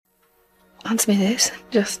Answer me this,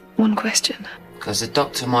 just one question. Because the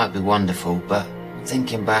doctor might be wonderful, but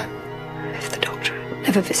thinking back... If the doctor had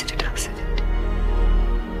never visited us, if it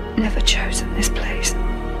never chosen this place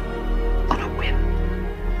on a whim,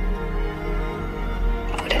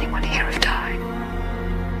 would anyone here have died?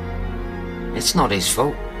 It's not his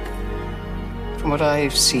fault. From what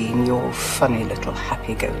I've seen, your funny little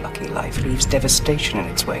happy-go-lucky life leaves devastation in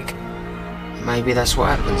its wake. Maybe that's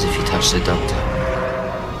what happens if you touch the doctor.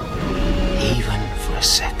 Even for a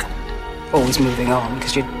second. Always moving on,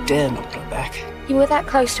 because you dare not look back. You were that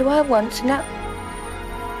close to her once, and now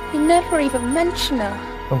you never even mention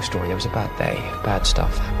her. Long story, it was a bad day. Bad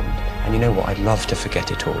stuff happened. And you know what? I'd love to forget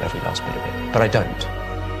it all, every last bit of it. But I don't.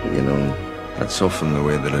 You know, that's often the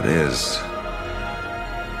way that it is.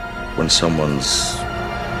 When someone's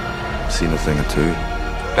seen a thing or two.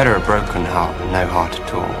 Better a broken heart than no heart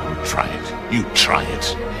at all. Try it. You try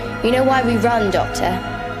it. You know why we run, Doctor?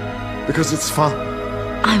 Because it's fun.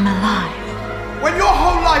 I'm alive. When your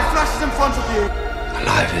whole life flashes in front of you.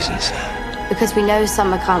 Alive isn't sad. Because we know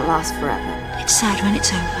summer can't last forever. It's sad when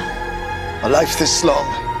it's over. My life's this long.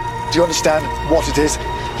 Do you understand what it is?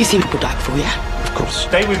 You think people die before, yeah? Of course.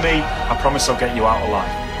 Stay with me. I promise I'll get you out alive.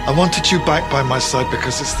 I wanted you back by my side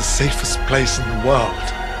because it's the safest place in the world.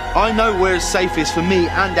 I know where it's safest for me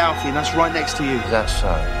and Alfie, and that's right next to you. That's so.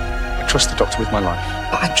 I trust the doctor with my life.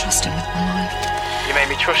 But I trust him with my life. You made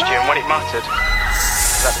me trust you, and when it mattered,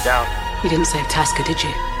 you let me down. You didn't save Tasker, did you?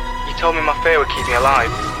 You told me my fear would keep me alive,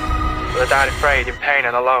 but I died afraid, in pain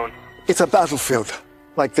and alone. It's a battlefield,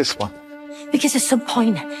 like this one. Because at some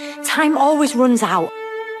point, time always runs out.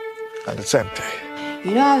 And it's empty.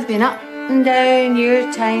 You know, I've been up and down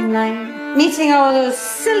your timeline, meeting all those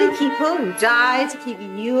silly people who died to keep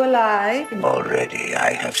you alive. Already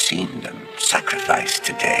I have seen them sacrifice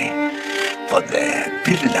today for their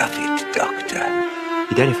beloved doctor.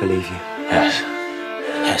 You dead if I leave you? Yes.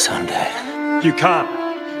 Yes, I'm dead. You can't.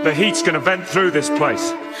 The heat's gonna vent through this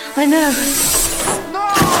place. I know.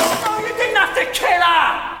 No, you didn't have to kill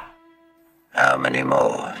her! How many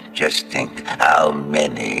more? Just think how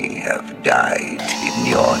many have died in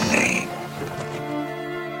your name.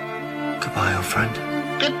 Goodbye, old friend.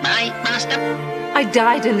 Goodbye, Master. I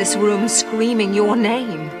died in this room screaming your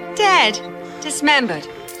name. Dead. Dismembered.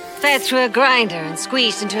 Fed through a grinder and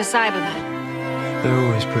squeezed into a Cyberman. They're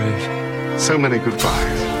always brave. So many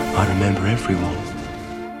goodbyes. I remember everyone.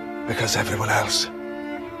 Because everyone else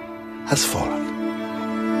has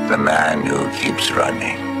fallen. The man who keeps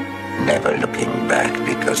running, never looking back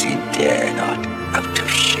because he dare not, out of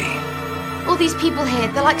shame. All these people here,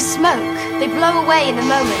 they're like smoke. They blow away in a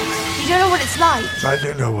moment. You don't know what it's like. I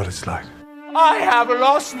do know what it's like. I have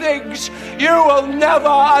lost things you will never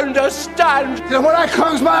understand. You know, when I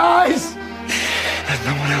close my eyes, There's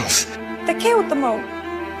no one else. They killed them all.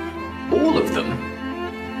 All of them?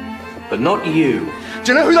 But not you.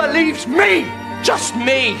 Do you know who that leaves? Me! Just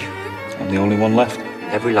me! I'm the only one left.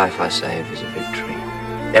 Every life I save is a victory.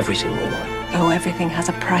 Every single one. Oh, everything has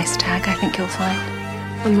a price tag, I think you'll find.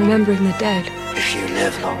 I'm remembering the dead. If you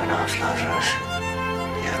live long enough, Lazarus,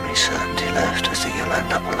 the only certainty left is that you'll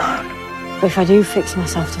end up alone. If I do fix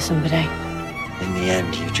myself to somebody, In the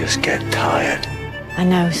end, you just get tired. I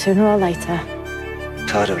know sooner or later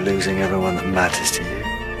Tired of losing everyone that matters to you.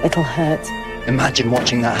 it'll hurt. Imagine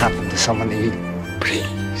watching that happen to someone that you...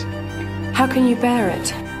 Please. How can you bear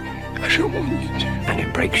it? I don't want you to. And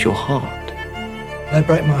it breaks your heart. they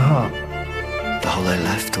break my heart. The hole I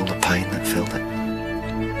left, all the pain that filled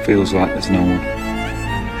it. Feels like there's no one.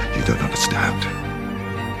 You don't understand.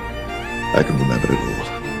 I can remember it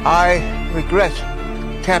all. I regret,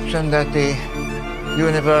 Captain, that the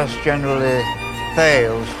universe generally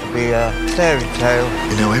fails to be a fairy tale.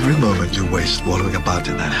 You know, every moment you waste wallowing about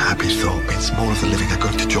in that happy thought means more of the living are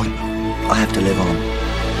going to join you. I have to live on.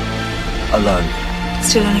 Alone.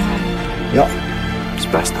 Still on your own. Yeah. It's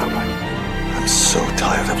best that way. I'm so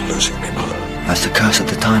tired of losing people. That's the curse of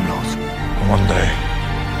the Time Lords. One day,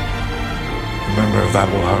 remember that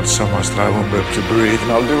will hurt so much that I won't be able to breathe,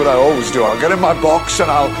 and I'll do what I always do. I'll get in my box and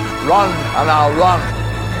I'll run and I'll run.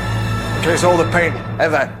 In case all the pain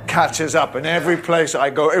ever catches up, in every place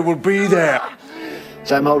I go, it will be there.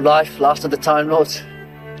 Same old life, last of the Time Lords.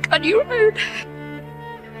 On your own.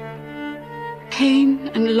 Pain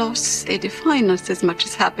and loss, they define us as much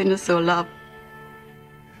as happiness or love.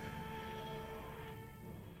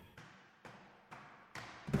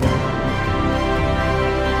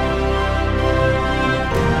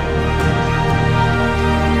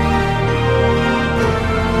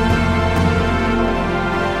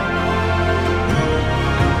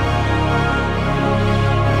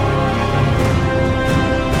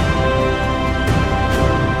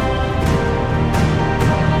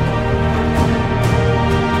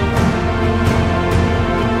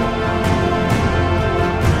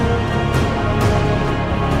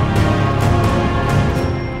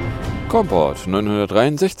 ComPod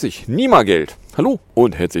 963, Niemageld. Hallo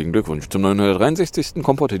und herzlichen Glückwunsch zum 963.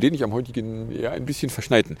 ComPod, den ich am heutigen, ein bisschen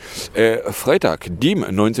verschneiten Freitag, dem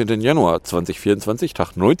 19. Januar 2024,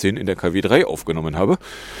 Tag 19 in der KW3 aufgenommen habe.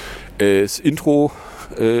 Das Intro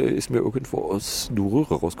ist mir irgendwo aus der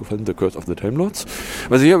Röhre rausgefallen, The Curse of the Time Lords.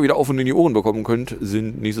 Was ihr hier wieder auf und in die Ohren bekommen könnt,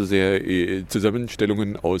 sind nicht so sehr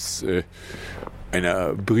Zusammenstellungen aus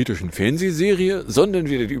einer britischen Fernsehserie, sondern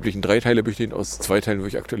wieder die üblichen 3 Teile, bestehend aus 2 Teilen, wo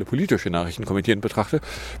ich aktuelle politische Nachrichten kommentierend betrachte,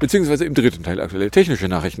 beziehungsweise im 3. Teil aktuelle technische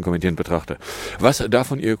Nachrichten kommentierend betrachte. Was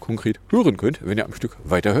davon ihr konkret hören könnt, wenn ihr am Stück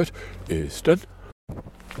weiterhört, ist dann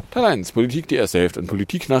Teil 1, Politik, die erste Hälfte. Und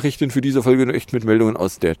Politiknachrichten für diese Folge nur echt mit Meldungen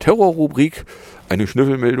aus der Terrorrubrik, eine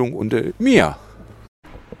Schnüffelmeldung und mehr.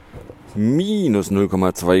 Minus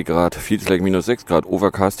 0,2 Grad, feels like minus 6 Grad,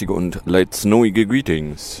 overcastige und light snowige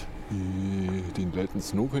Greetings. Den Light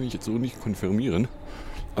Snow kann ich jetzt so nicht konfirmieren.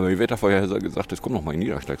 Aber die Wettervorhersage gesagt, es kommt noch mal in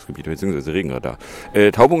Niederschlagsgebiete, beziehungsweise Regen da.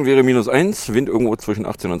 Taupunkt wäre minus 1, Wind irgendwo zwischen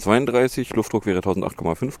 18 und 32, Luftdruck wäre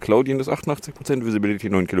 1008,5, Cloudien ist 88%, Visibility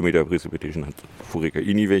 9 Kilometer, Precipitation hat Furika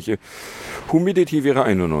Ini welche, Humidity wäre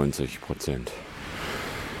 91%.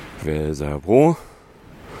 Weser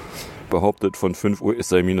behauptet von 5 Uhr, es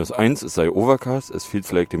sei minus 1, es sei Overcast, es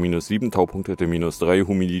feels like minus 7, Taupunkt hätte minus 3,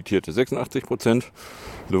 humidierte 86%,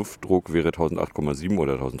 Luftdruck wäre 1008,7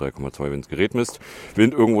 oder 1003,2, wenn es Gerät misst,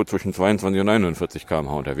 Wind irgendwo zwischen 22 und 41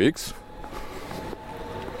 km/h unterwegs.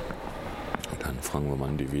 Und dann fragen wir mal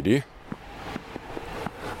an DWD.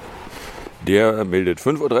 Der meldet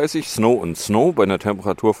 5:30 Uhr, Snow und Snow bei einer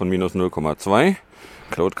Temperatur von minus 0,2,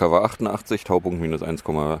 Cloud Cover 88, Taupunkt minus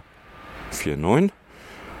 1,49.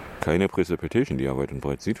 Keine Precipitation, die er weit und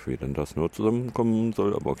breit sieht, wie denn das nur zusammenkommen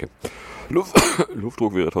soll, aber okay.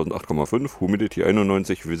 Luftdruck wäre 1008,5, Humidity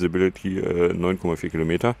 91, Visibility 9,4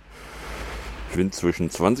 Kilometer. Wind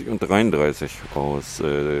zwischen 20 und 33 aus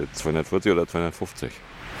 240 oder 250.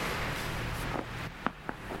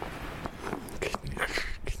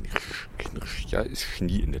 Knirsch. Ja, ist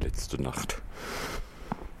Schnee in der letzten Nacht.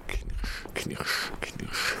 Knirsch.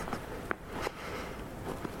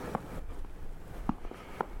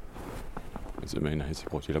 Ist immerhin heiß, ich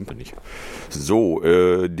brauche die Lampe nicht. So,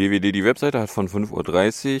 DWD, die Webseite hat von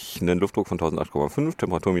 5:30 Uhr einen Luftdruck von 1008,5,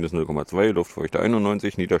 Temperatur minus 0,2, Luftfeuchte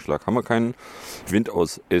 91, Niederschlag haben wir keinen, Wind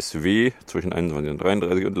aus SW zwischen 21 und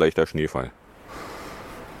 33 und leichter Schneefall.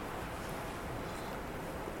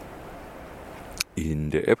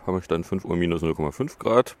 In der App haben wir Stand 5 Uhr minus 0,5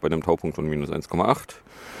 Grad, bei einem Taupunkt von minus 1,8,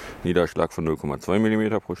 Niederschlag von 0,2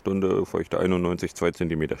 mm pro Stunde, Feuchte 91, 2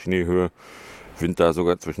 cm Schneehöhe, Wind da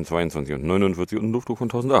sogar zwischen 22 und 49 und ein Luftdruck von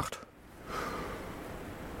 1008.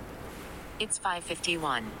 It's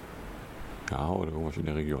 5:51. Ja, oder irgendwas in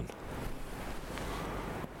der Region.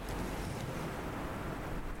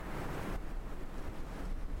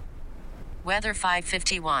 Weather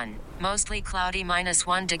 5:51. Mostly cloudy minus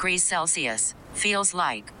 1 degrees Celsius. Feels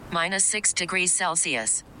like minus 6 degrees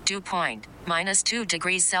Celsius. Dew point minus 2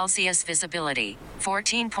 degrees Celsius. Visibility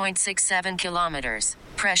 14.67 kilometers.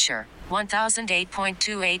 Pressure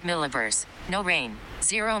 1008.28 millibars. No rain.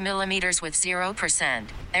 0 millimeters with 0%.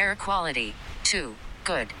 Air quality 2.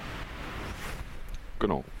 Good.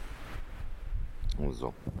 Genau.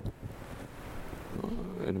 So.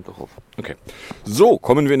 Er nimmt doch auf. Okay. So,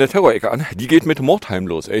 kommen wir in der Terrorecke an. Die geht mit Mordheim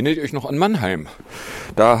los. Erinnert ihr euch noch an Mannheim?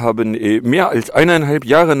 Da haben mehr als 1,5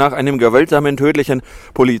 Jahre nach einem gewaltsamen, tödlichen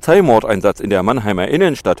Polizeimordeinsatz in der Mannheimer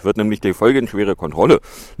Innenstadt wird nämlich die folgenschwere Kontrolle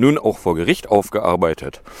nun auch vor Gericht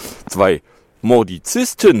aufgearbeitet. 2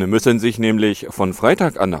 Mordizisten müssen sich nämlich von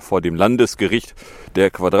Freitag an vor dem Landesgericht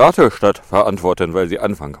der Quadratestadt verantworten, weil sie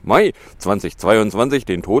Anfang Mai 2022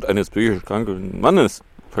 den Tod eines psychisch kranken Mannes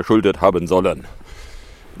verschuldet haben sollen.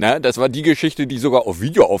 Na, das war die Geschichte, die sogar auf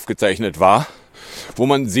Video aufgezeichnet war, wo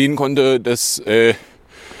man sehen konnte, dass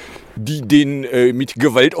die den mit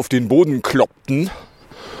Gewalt auf den Boden kloppten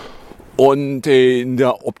und in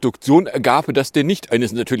der Obduktion ergab, dass der nicht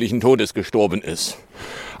eines natürlichen Todes gestorben ist.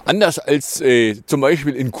 Anders als zum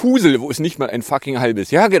Beispiel in Kusel, wo es nicht mal ein fucking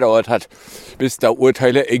halbes Jahr gedauert hat, bis da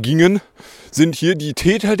Urteile ergingen, sind hier die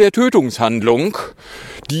Täter der Tötungshandlung,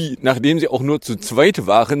 die, nachdem sie auch nur zu zweit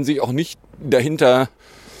waren, sich auch nicht dahinter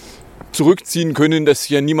zurückziehen können, dass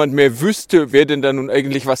ja niemand mehr wüsste, wer denn da nun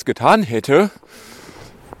eigentlich was getan hätte.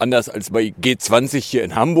 Anders als bei G20 hier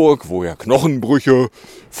in Hamburg, wo ja Knochenbrüche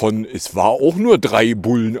von, es war auch nur 3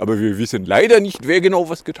 Bullen, aber wir wissen leider nicht, wer genau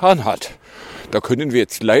was getan hat. Da können wir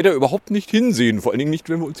jetzt leider überhaupt nicht hinsehen, vor allen Dingen nicht,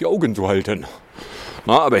 wenn wir uns die Augen zuhalten.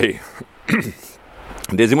 Na, aber hey,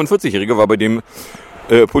 der 47-Jährige war bei dem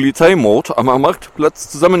Polizeimord am Marktplatz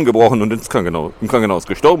zusammengebrochen und im Krankenhaus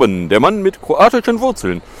gestorben. Der Mann mit kroatischen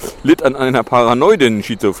Wurzeln litt an einer paranoiden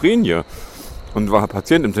Schizophrenie und war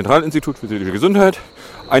Patient im Zentralinstitut für seelische Gesundheit.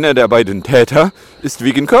 Einer der beiden Täter ist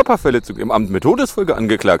wegen Körperverletzung im Amt mit Todesfolge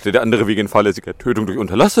angeklagt, der andere wegen fahrlässiger Tötung durch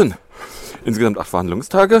Unterlassen. Insgesamt 8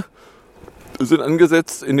 Verhandlungstage sind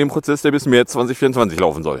angesetzt in dem Prozess, der bis März 2024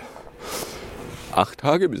 laufen soll. 8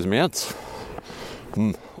 Tage bis März?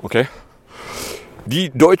 Okay.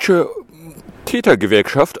 Die deutsche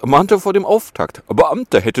Tätergewerkschaft mahnte vor dem Auftakt,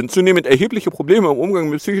 Beamte hätten zunehmend erhebliche Probleme im Umgang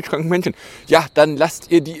mit psychisch kranken Menschen. Ja, dann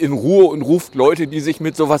lasst ihr die in Ruhe und ruft Leute, die sich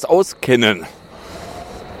mit sowas auskennen.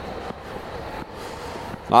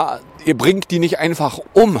 Na, ihr bringt die nicht einfach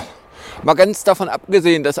um. Mal ganz davon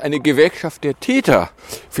abgesehen, dass eine Gewerkschaft der Täter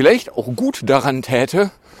vielleicht auch gut daran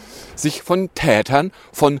täte, sich von Tätern,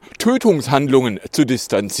 von Tötungshandlungen zu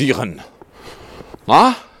distanzieren.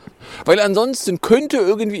 Na? Weil ansonsten könnte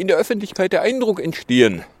irgendwie in der Öffentlichkeit der Eindruck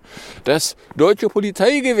entstehen, dass deutsche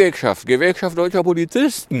Polizeigewerkschaft, Gewerkschaft deutscher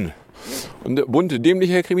Polizisten und Bund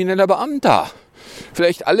dämlicher krimineller Beamter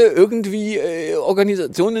vielleicht alle irgendwie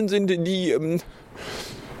Organisationen sind, die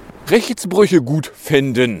Rechtsbrüche gut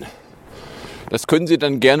fänden. Das können sie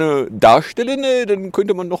dann gerne darstellen, dann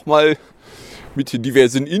könnte man noch mal mit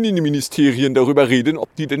diversen Innenministerien darüber reden,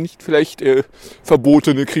 ob die denn nicht vielleicht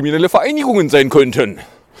verbotene kriminelle Vereinigungen sein könnten.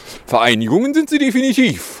 Vereinigungen sind sie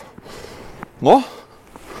definitiv. No?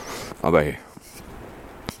 Aber hey.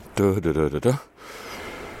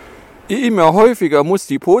 Immer häufiger muss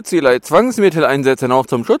die Pozilei Zwangsmittel einsetzen, auch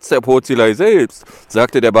zum Schutz der Pozilei selbst,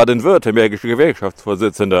 sagte der baden-württembergische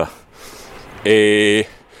Gewerkschaftsvorsitzende.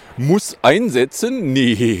 Muss einsetzen?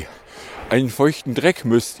 Nee. Einen feuchten Dreck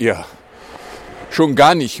müsst ihr. Schon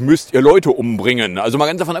gar nicht müsst ihr Leute umbringen. Also mal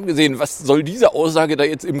ganz davon abgesehen, was soll diese Aussage da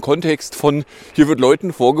jetzt im Kontext von, hier wird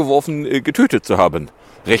Leuten vorgeworfen, getötet zu haben?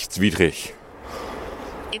 Rechtswidrig.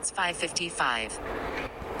 It's 5:55.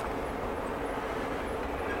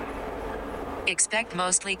 Expect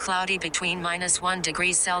mostly cloudy between -1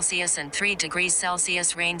 degrees Celsius and 3 degrees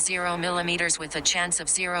Celsius, rain 0 millimeters with a chance of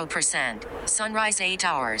 0%. Sunrise 8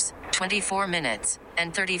 hours, 24 minutes,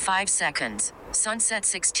 and 35 seconds. Sunset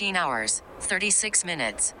 16 hours, 36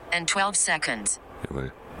 minutes, and 12 seconds.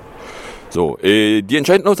 Jawohl. So, die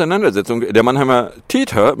entscheidende Auseinandersetzung der Mannheimer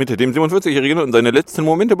Täter mit dem 47-Jährigen und seine letzten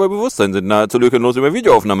Momente bei Bewusstsein sind nahezu lückenlos über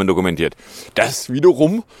Videoaufnahmen dokumentiert. Das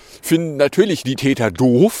wiederum finden natürlich die Täter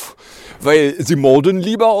doof, weil sie morden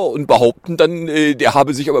lieber und behaupten dann, der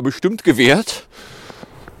habe sich aber bestimmt gewehrt.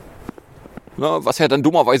 Na, was ja dann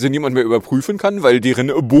dummerweise niemand mehr überprüfen kann, weil deren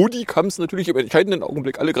Bodycams natürlich im entscheidenden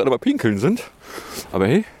Augenblick alle gerade mal pinkeln sind. Aber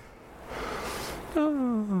hey,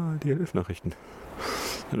 die DLF-Nachrichten.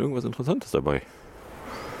 Ist irgendwas Interessantes dabei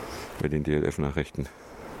bei den DLF-Nachrichten.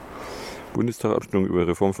 Bundestagabstimmung über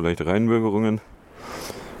Reform für leichte Einbürgerungen.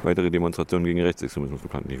 Weitere Demonstrationen gegen Rechtsextremismus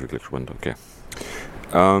geplant. Nicht wirklich spannend, okay.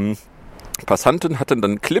 Passanten hatten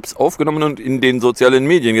dann Clips aufgenommen und in den sozialen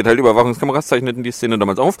Medien geteilt. Überwachungskameras zeichneten die Szene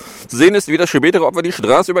damals auf. Zu sehen ist, wie das spätere Opfer die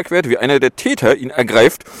Straße überquert, wie einer der Täter ihn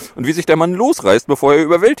ergreift und wie sich der Mann losreißt, bevor er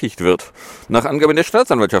überwältigt wird. Nach Angaben der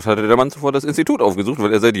Staatsanwaltschaft hatte der Mann zuvor das Institut aufgesucht,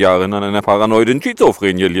 weil er seit Jahren an einer paranoiden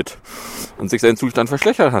Schizophrenie litt und sich sein Zustand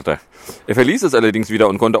verschlechtert hatte. Er verließ es allerdings wieder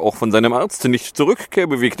und konnte auch von seinem Arzt nicht zur Rückkehr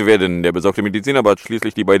bewegt werden. Der besorgte Mediziner bat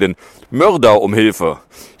schließlich die beiden Mörder um Hilfe.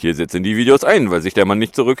 Hier setzen die Videos ein, weil sich der Mann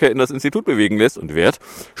nicht zur Rückkehr in das Institut bewegen lässt und wehrt,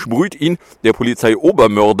 sprüht ihn der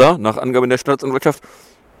Polizeiobermörder nach Angaben der Staatsanwaltschaft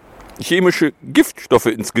chemische Giftstoffe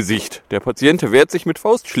ins Gesicht. Der Patient wehrt sich mit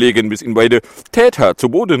Faustschlägen, bis ihn beide Täter zu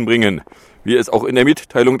Boden bringen, wie es auch in der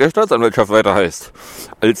Mitteilung der Staatsanwaltschaft weiter heißt.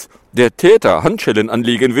 Als der Täter Handschellen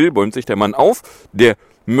anlegen will, bäumt sich der Mann auf. Der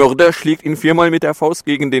Mörder schlägt ihn 4-mal mit der Faust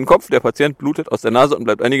gegen den Kopf. Der Patient blutet aus der Nase und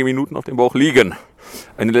bleibt einige Minuten auf dem Bauch liegen.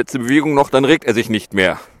 Eine letzte Bewegung noch, dann regt er sich nicht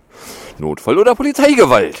mehr. Notfall oder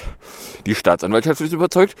Polizeigewalt? Die Staatsanwaltschaft ist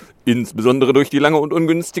überzeugt, insbesondere durch die lange und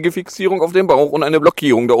ungünstige Fixierung auf dem Bauch und eine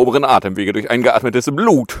Blockierung der oberen Atemwege durch eingeatmetes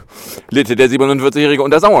Blut, litt der 47-Jährige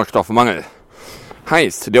unter Sauerstoffmangel.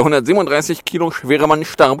 Heißt, der 137 Kilo schwere Mann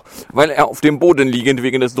starb, weil er auf dem Boden liegend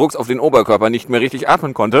wegen des Drucks auf den Oberkörper nicht mehr richtig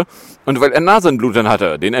atmen konnte und weil er Nasenbluten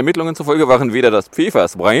hatte. Den Ermittlungen zufolge waren weder das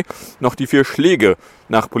Pfefferspray noch die 4 Schläge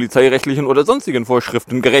nach polizeirechtlichen oder sonstigen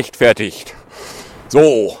Vorschriften gerechtfertigt.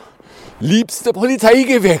 So, liebste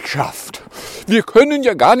Polizeigewerkschaft, wir können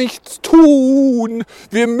ja gar nichts tun.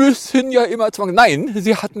 Wir müssen ja immer Nein,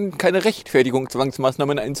 sie hatten keine Rechtfertigung,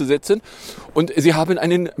 Zwangsmaßnahmen einzusetzen und sie haben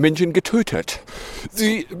einen Menschen getötet.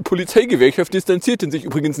 Die Polizeigewerkschaft distanzierten sich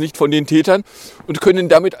übrigens nicht von den Tätern und können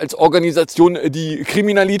damit als Organisation die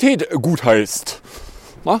Kriminalität gutheißt.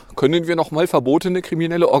 Na, können wir nochmal verbotene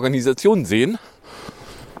kriminelle Organisationen sehen?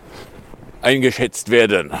 eingeschätzt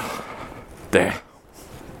werden.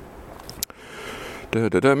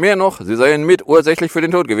 Mehr noch, sie seien mitursächlich für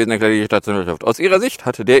den Tod gewesen, erklärte die Staatsanwaltschaft. Aus ihrer Sicht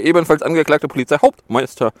hatte der ebenfalls angeklagte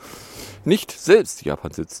Polizeihauptmeister nicht selbst,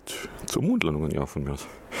 Japan sitzt zur Mondlandung, ja, von mir aus,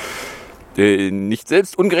 nicht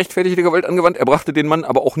selbst ungerechtfertigte Gewalt angewandt. Er brachte den Mann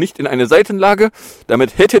aber auch nicht in eine Seitenlage.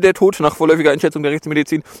 Damit hätte der Tod nach vorläufiger Einschätzung der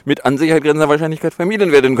Rechtsmedizin mit an Sicherheit grenzender Wahrscheinlichkeit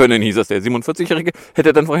vermieden werden können, hieß es. Der 47-Jährige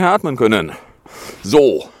hätte dann vorher atmen können.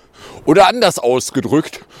 So. Oder anders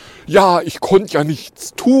ausgedrückt, ja, ich konnte ja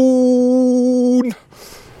nichts tun.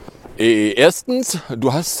 Erstens,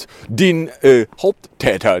 du hast den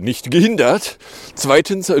Haupttäter nicht gehindert.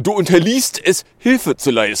 Zweitens, du unterliest es, Hilfe zu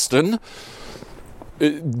leisten.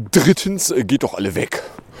 Drittens, geht doch alle weg.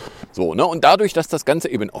 So, ne? Und dadurch, dass das Ganze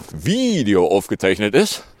eben auf Video aufgezeichnet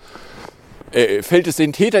ist, fällt es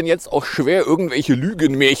den Tätern jetzt auch schwer, irgendwelche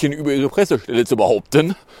Lügenmärchen über ihre Pressestelle zu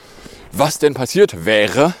behaupten, was denn passiert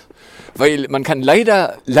wäre. Weil man kann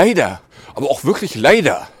leider, aber auch wirklich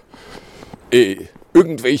leider,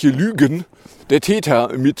 irgendwelche Lügen der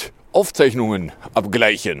Täter mit Aufzeichnungen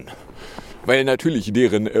abgleichen. Weil natürlich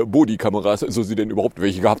deren Bodykameras, so sie denn überhaupt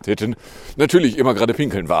welche gehabt hätten, natürlich immer gerade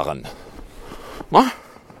pinkeln waren. Na?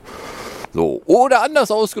 So, oder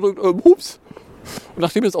anders ausgedrückt, hups. Und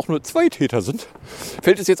nachdem es auch nur 2 Täter sind,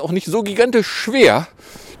 fällt es jetzt auch nicht so gigantisch schwer,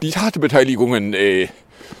 die Tatbeteiligungen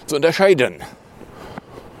zu unterscheiden.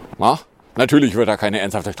 Na? Natürlich wird da keine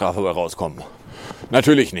ernsthafte Strafe bei rauskommen.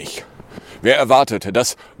 Natürlich nicht. Wer erwartet,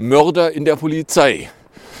 dass Mörder in der Polizei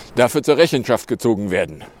dafür zur Rechenschaft gezogen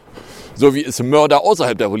werden? So wie es Mörder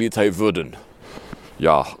außerhalb der Polizei würden.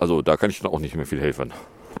 Ja, also da kann ich dann auch nicht mehr viel helfen.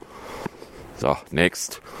 So,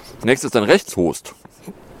 next. Next ist ein Rechtshost.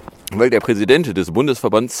 Weil der Präsident des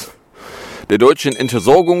Bundesverbands der deutschen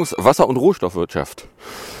Entsorgungs-, Wasser- und Rohstoffwirtschaft.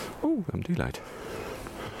 Oh, wir haben Daylight.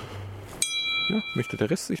 Ja, möchte der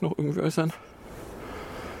Rest sich noch irgendwie äußern?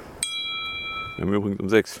 Wir haben übrigens um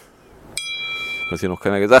 6. Was hier noch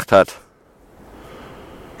keiner gesagt hat.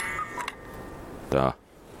 Da.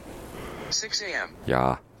 6 a.m.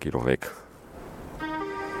 Ja, geh doch weg.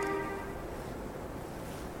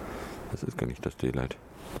 Das ist gar nicht das Daylight.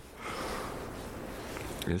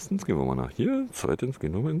 Erstens gehen wir mal nach hier, zweitens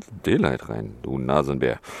gehen wir mal ins Daylight rein, du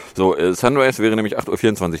Nasenbär. So, Sunrise wäre nämlich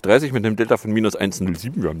 8:24:30 Uhr mit einem Delta von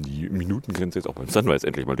 -107. Wir haben die Minutengrenze jetzt auch beim Sunrise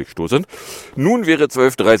endlich mal durchstoßen. Nun wäre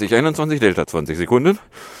 12:30:21, Delta 20 Sekunden.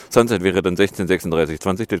 Sunset wäre dann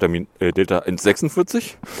 16:36:20, Delta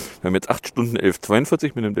 1:46. Wir haben jetzt 8 Stunden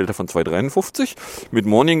 11:42 mit einem Delta von 2:53. Mit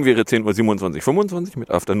Morning wäre 10:27:25,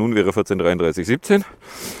 mit Afternoon wäre 14:33:17.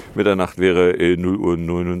 Mitternacht wäre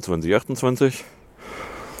 0:29:28.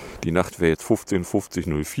 Die Nacht wäre jetzt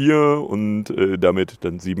 15:50:04 und damit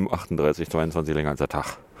dann 7:38:22 länger als der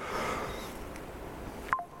Tag.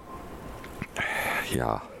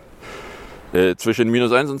 Ja. Zwischen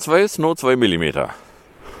 -1 und 2 Snow 2 mm.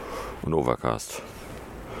 Und Overcast.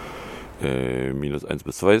 -1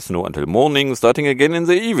 bis 2 Snow until morning, starting again in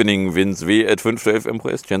the evening. Winds W at 5 to 11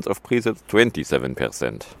 mph, chance of preset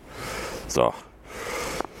 27%. So.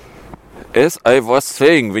 As I was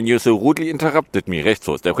saying, when you so rudely interrupted me,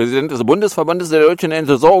 Rechtshost. Der Präsident des Bundesverbandes der deutschen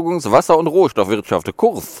Entsorgungs-, Wasser- und Rohstoffwirtschaft,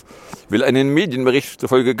 Kurz, will einen Medienbericht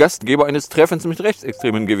zufolge Gastgeber eines Treffens mit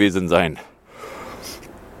Rechtsextremen gewesen sein.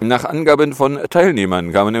 Nach Angaben von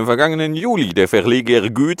Teilnehmern kamen im vergangenen Juli der Verleger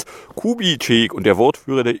Güt Kubitschek und der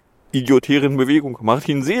Wortführer der idiotären Bewegung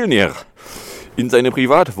Martin Selner in seine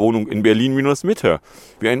Privatwohnung in Berlin-Mitte.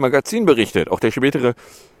 Wie ein Magazin berichtet, auch der spätere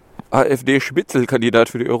AfD-Spitzelkandidat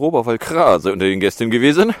für die Europawahl Krase unter den Gästen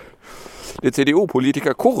gewesen. Der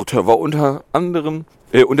CDU-Politiker Kurt war unter anderem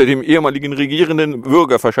unter dem ehemaligen regierenden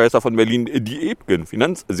Bürgerverscheißer von Berlin Diebken,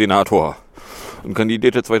 Finanzsenator, und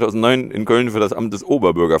kandidierte 2009 in Köln für das Amt des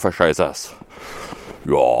Oberbürgerverscheißers.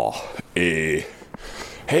 Ja, hey,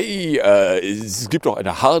 es gibt doch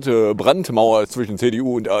eine harte Brandmauer zwischen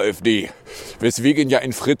CDU und AfD, weswegen ja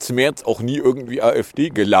ein Fritz Merz auch nie irgendwie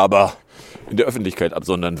AfD-Gelaber in der Öffentlichkeit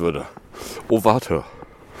absondern würde. Oh, warte.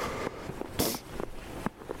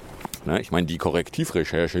 Na, ich meine, die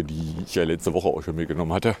Korrektivrecherche, die ich ja letzte Woche auch schon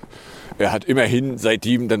mitgenommen hatte, er hat immerhin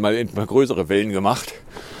seitdem dann mal größere Wellen gemacht.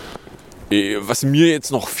 Was mir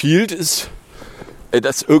jetzt noch fehlt, ist,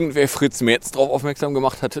 dass irgendwer Fritz Merz darauf aufmerksam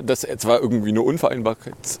gemacht hat, dass er zwar irgendwie eine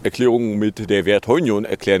Unvereinbarkeitserklärung mit der Werteunion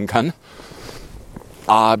erklären kann,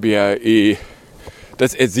 aber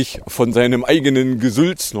dass er sich von seinem eigenen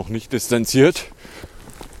Gesülz noch nicht distanziert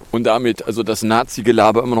und damit also das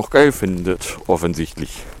Nazi-Gelaber immer noch geil findet,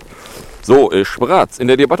 offensichtlich. So, Spratz. In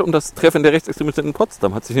der Debatte um das Treffen der Rechtsextremisten in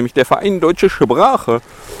Potsdam hat sich nämlich der Verein Deutsche Sprache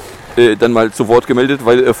dann mal zu Wort gemeldet,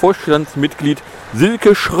 weil Vorstandsmitglied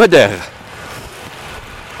Silke Schröder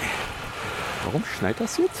warum schneit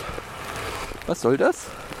das jetzt? Was soll das?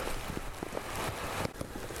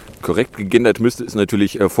 Korrekt gegendert müsste es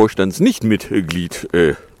natürlich Vorstandsnichtmitglied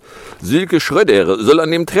Silke Schröder soll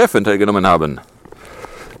an dem Treffen teilgenommen haben.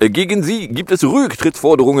 Gegen sie gibt es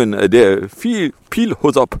Rücktrittsforderungen. Der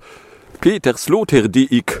Pielhosop Peter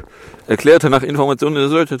Sloterdijk erklärte nach Informationen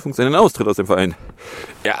des Deutschlandfunks seinen Austritt aus dem Verein.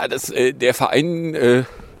 Ja, der Verein, wer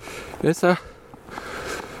ist er?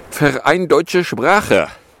 Verein Deutsche Sprache.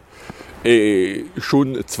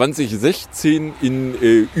 Schon 2016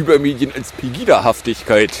 in Übermedien als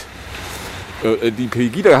Pegida-Haftigkeit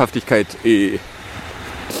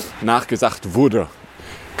nachgesagt wurde.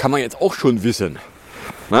 Kann man jetzt auch schon wissen.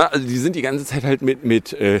 Na, also die sind die ganze Zeit halt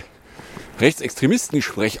mit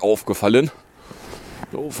Rechtsextremisten-Sprech aufgefallen.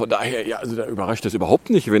 So, von daher, ja, also da überrascht es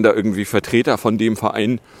überhaupt nicht, wenn da irgendwie Vertreter von dem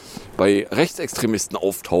Verein bei Rechtsextremisten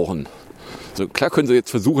auftauchen. So, klar können sie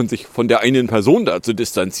jetzt versuchen, sich von der einen Person da zu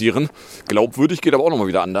distanzieren. Glaubwürdig geht aber auch nochmal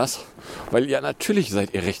wieder anders. Weil ja, natürlich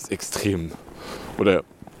seid ihr rechtsextrem. Oder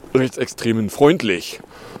rechtsextremen freundlich.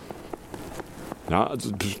 Ja,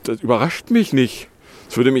 also das überrascht mich nicht.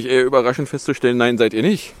 Es würde mich eher überraschen festzustellen, nein, seid ihr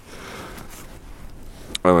nicht.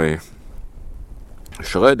 Aber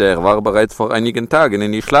Schröder war bereits vor einigen Tagen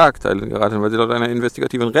in die Schlagzeilen geraten, weil sie laut einer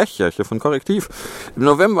investigativen Recherche von Korrektiv im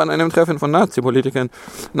November an einem Treffen von Nazi-Politikern,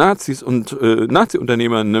 Nazis und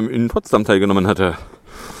Nazi-Unternehmern in Potsdam teilgenommen hatte.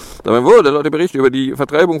 Dabei wurde laut dem Bericht über die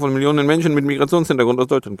Vertreibung von Millionen Menschen mit Migrationshintergrund aus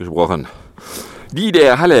Deutschland gesprochen.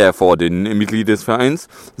 Der Haller vor den Mitglied des Vereins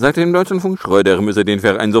sagte dem Deutschlandfunk, Schröder müsse den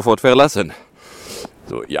Verein sofort verlassen.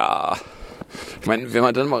 So, ja. Ich meine, wenn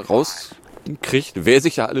man dann mal rauskriegt, wer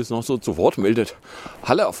sich da alles noch so zu Wort meldet.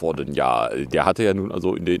 Haller vor den, ja, der hatte ja nun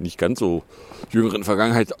also in der nicht ganz so jüngeren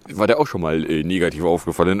Vergangenheit, war der auch schon mal negativ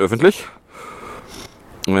aufgefallen öffentlich.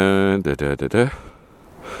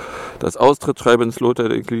 Das Austrittsschreiben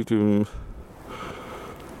Sloterdijk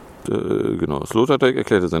Sloterdijk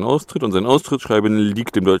erklärte seinen Austritt und sein Austrittsschreiben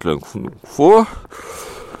liegt dem Deutschlandfunk vor.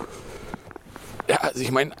 Ja, also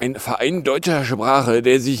ich meine, ein Verein deutscher Sprache,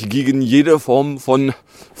 der sich gegen jede Form von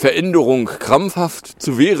Veränderung krampfhaft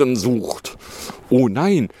zu wehren sucht. Oh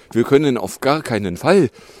nein, wir können auf gar keinen Fall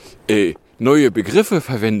neue Begriffe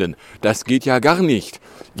verwenden. Das geht ja gar nicht.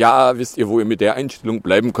 Ja, wisst ihr, wo ihr mit der Einstellung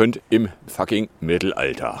bleiben könnt? Im fucking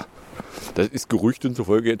Mittelalter. Das ist Gerüchten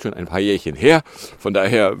zufolge jetzt schon ein paar Jährchen her. Von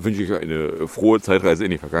daher wünsche ich euch eine frohe Zeitreise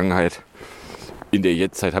in die Vergangenheit. In der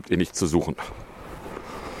Jetztzeit habt ihr nichts zu suchen.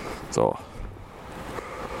 So.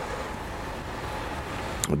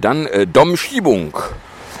 Und dann Dom-Schiebung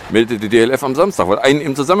meldete die DLF am Samstag, weil ein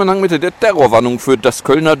im Zusammenhang mit der Terrorwarnung für das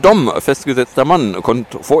Kölner Dom festgesetzter Mann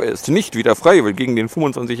konnte vorerst nicht wieder frei, weil gegen den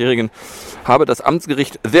 25-Jährigen habe das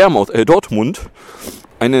Amtsgericht Dortmund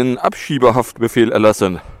einen Abschiebehaftbefehl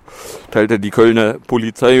erlassen, teilte die Kölner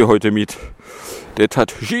Polizei heute mit. Der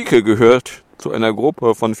Tadschike gehört zu einer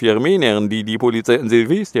Gruppe von 4 Armeniern, die die Polizei in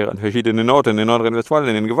Silvester an verschiedenen Orten in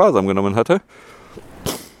Nordrhein-Westfalen in Gewahrsam genommen hatte.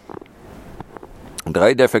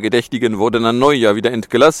 3 der Verdächtigen wurden an Neujahr wieder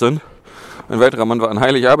entlassen. Ein weiterer Mann war an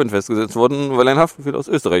Heiligabend festgesetzt worden, weil ein Haftbefehl aus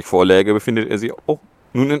Österreich vorläge, befindet er sich auch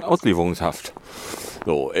nun in Auslieferungshaft.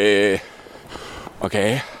 So,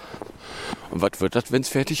 okay. Und was wird das, wenn es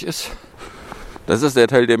fertig ist? Das ist der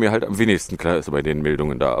Teil, der mir halt am wenigsten klar ist bei den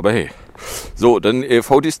Meldungen da. Aber hey. So, dann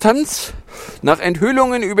V-Distanz. Nach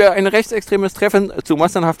Enthüllungen über ein rechtsextremes Treffen zu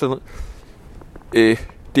massenhaften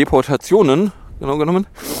Deportationen, genau genommen,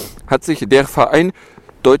 hat sich der Verein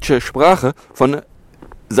Deutsche Sprache von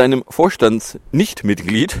seinem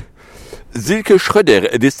Vorstandsnichtmitglied Silke Schröder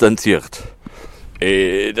distanziert.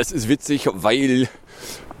 Das ist witzig, weil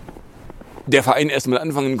der Verein erstmal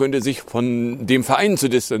anfangen könnte, sich von dem Verein zu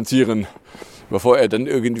distanzieren, bevor er dann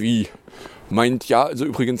irgendwie meint, ja, also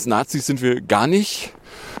übrigens Nazis sind wir gar nicht,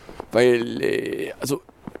 weil, also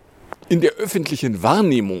in der öffentlichen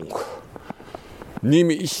Wahrnehmung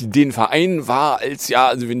nehme ich den Verein wahr als, ja,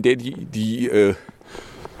 also wenn der die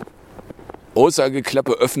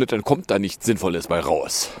Aussageklappe öffnet, dann kommt da nichts Sinnvolles bei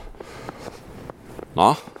raus.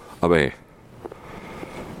 Na, aber hey.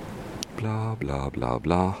 Bla bla bla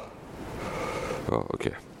bla. Ja,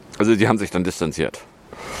 okay. Also die haben sich dann distanziert.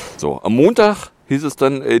 So, am Montag hieß es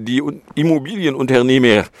dann, die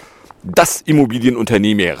Immobilienunternehmer, das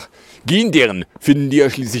Immobilienunternehmer, Gendern finden die ja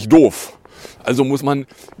schließlich doof. Also muss man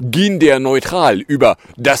genderneutral über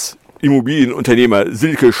das Immobilienunternehmer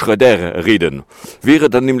Silke Schröder reden. Wäre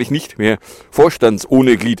dann nämlich nicht mehr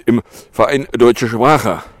Vorstandsohne Glied im Verein Deutsche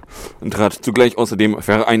Sprache und trat zugleich außer dem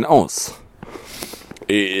Verein aus.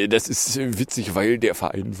 Das ist witzig, weil der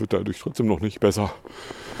Verein wird dadurch trotzdem noch nicht besser.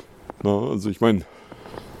 Na, also ich meine,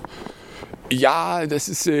 ja, das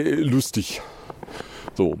ist lustig.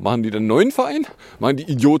 So, machen die dann einen neuen Verein? Machen die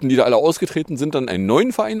Idioten, die da alle ausgetreten sind, dann einen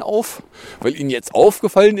neuen Verein auf? Weil ihnen jetzt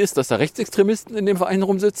aufgefallen ist, dass da Rechtsextremisten in dem Verein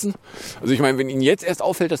rumsitzen? Also ich meine, wenn ihnen jetzt erst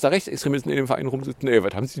auffällt, dass da Rechtsextremisten in dem Verein rumsitzen,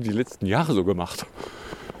 was haben sie die letzten Jahre so gemacht?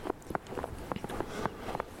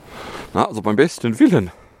 Na, also beim besten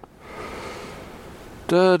Willen.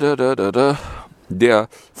 Der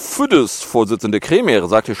Fidesz-Vorsitzende Kremer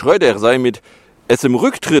sagte, Schröder sei mit es im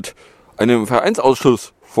Rücktritt einem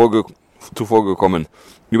Vereinsausschuss zuvorgekommen,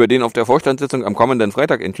 über den auf der Vorstandssitzung am kommenden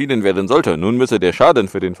Freitag entschieden werden sollte. Nun müsse der Schaden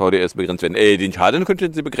für den VDS begrenzt werden. Den Schaden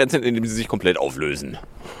könnten sie begrenzen, indem sie sich komplett auflösen.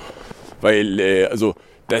 Weil, also,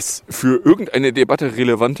 das für irgendeine Debatte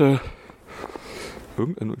relevante...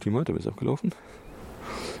 Irgendein Ultimatum ist abgelaufen?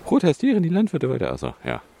 Protestieren die Landwirte weiter? Achso,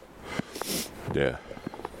 ja.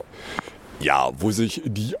 Wo sich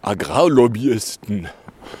die Agrarlobbyisten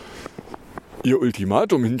ihr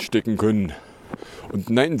Ultimatum hinstecken können. Und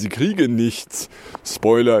nein, sie kriegen nichts.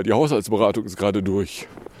 Spoiler, die Haushaltsberatung ist gerade durch.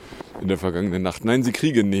 In der vergangenen Nacht. Nein, sie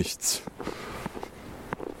kriegen nichts.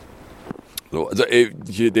 So, also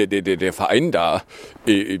hier der Verein da,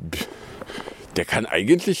 der kann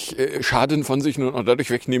eigentlich Schaden von sich nur noch dadurch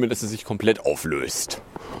wegnehmen, dass er sich komplett auflöst.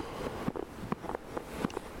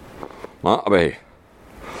 Na, aber hey.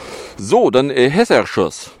 So, dann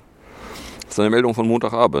Hesserschuss. Das ist eine Meldung von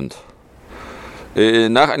Montagabend.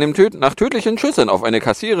 Nach tödlichen Schüssen auf eine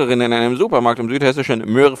Kassiererin in einem Supermarkt im südhessischen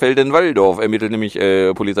Mörfelden-Walldorf ermittelt nämlich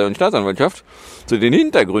Polizei und Staatsanwaltschaft zu den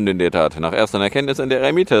Hintergründen der Tat. Nach ersten Erkenntnissen der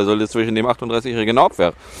Ermittler soll es zwischen dem 38-jährigen Opfer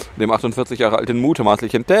und dem 48 Jahre alten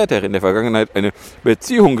mutmaßlichen Täter in der Vergangenheit eine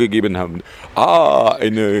Beziehung gegeben haben.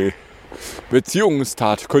 Eine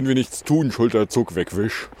Beziehungstat, können wir nichts tun, Schulterzuck,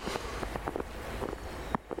 wegwisch.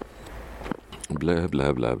 Bla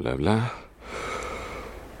bla bla bla bla.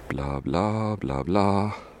 Bla bla bla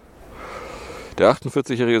bla. Der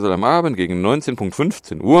 48-Jährige soll am Abend gegen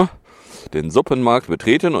 19.15 Uhr den Suppenmarkt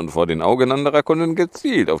betreten und vor den Augen anderer Kunden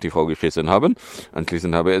gezielt auf die Frau geschissen haben.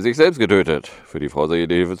 Anschließend habe er sich selbst getötet. Für die Frau sei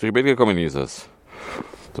die Hilfe zu spät gekommen, hieß es.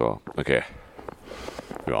 So, okay.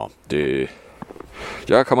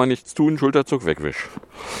 Ja, kann man nichts tun, Schulterzuck, wegwisch.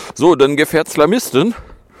 So, dann Gefährdsslamisten.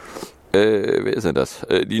 Wer ist denn das?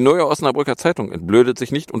 Die Neue Osnabrücker Zeitung entblödet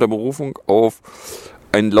sich nicht unter Berufung auf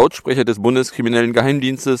einen Lautsprecher des Bundeskriminellen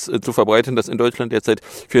Geheimdienstes zu verbreiten, dass in Deutschland derzeit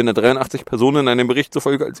 483 Personen einem Bericht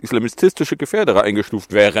zufolge als islamistische Gefährder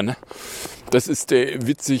eingestuft wären. Das ist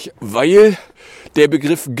witzig, weil der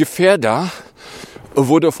Begriff Gefährder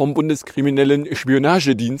wurde vom Bundeskriminellen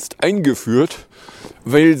Spionagedienst eingeführt,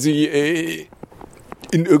 weil sie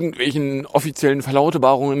in irgendwelchen offiziellen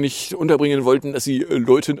Verlautbarungen nicht unterbringen wollten, dass sie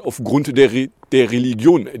Leute aufgrund der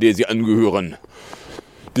Religion, der sie angehören,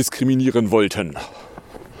 diskriminieren wollten.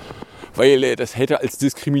 Weil das hätte als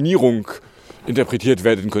Diskriminierung interpretiert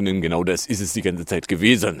werden können. Genau das ist es die ganze Zeit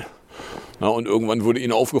gewesen. Und irgendwann wurde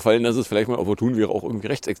ihnen aufgefallen, dass es vielleicht mal opportun wäre, auch irgendwie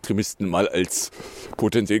Rechtsextremisten mal als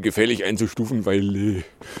potenziell gefährlich einzustufen, weil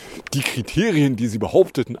die Kriterien, die sie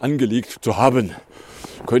behaupteten, angelegt zu haben,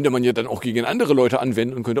 könnte man ja dann auch gegen andere Leute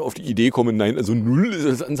anwenden und könnte auf die Idee kommen, nein, also 0 ist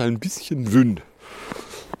als Anzahl ein bisschen dünn.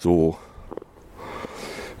 So.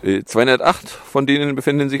 208 von denen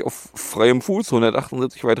befinden sich auf freiem Fuß,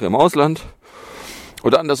 178 weitere im Ausland.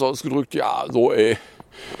 Oder anders ausgedrückt,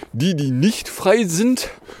 die nicht frei sind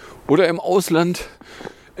oder im Ausland,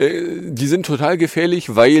 die sind total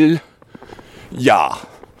gefährlich, weil,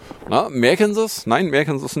 merken sie es? Nein,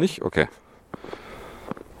 merken sie es nicht? Okay.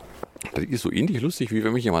 Das ist so ähnlich lustig, wie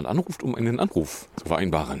wenn mich jemand anruft, um einen Anruf zu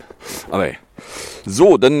vereinbaren. Aber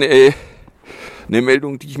so, dann eine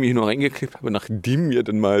Meldung, die ich mir hier noch reingeklebt habe, nachdem mir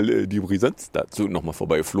dann mal die Brisanz dazu nochmal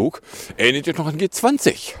vorbeiflog. Erinnert ihr noch an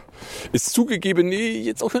G20? Ist zugegeben,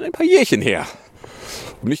 jetzt auch schon ein paar Jährchen her.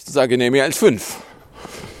 Um nicht zu sagen, mehr als 5.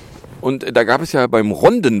 Und da gab es ja beim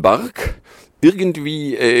Rondenberg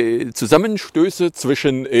irgendwie Zusammenstöße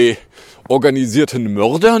zwischen organisierten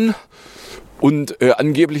Mördern und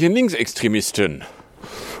angeblichen Linksextremisten.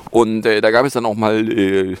 Und da gab es dann auch mal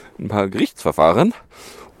ein paar Gerichtsverfahren.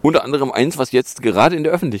 Unter anderem eins, was jetzt gerade in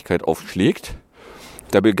der Öffentlichkeit aufschlägt.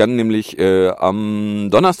 Da begann nämlich am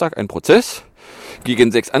Donnerstag ein Prozess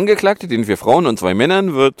gegen 6 Angeklagte, den 4 Frauen und 2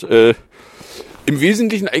 Männern wird im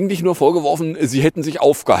Wesentlichen eigentlich nur vorgeworfen, sie hätten sich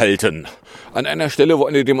aufgehalten. An einer Stelle, wo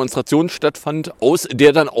eine Demonstration stattfand, aus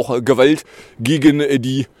der dann auch Gewalt gegen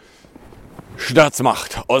die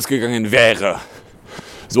Staatsmacht ausgegangen wäre.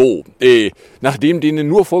 So, nachdem denen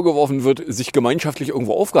nur vorgeworfen wird, sich gemeinschaftlich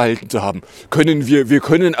irgendwo aufgehalten zu haben, können wir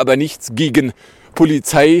können aber nichts gegen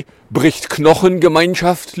Polizei bricht Knochen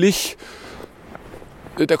gemeinschaftlich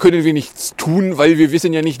da können wir nichts tun, weil wir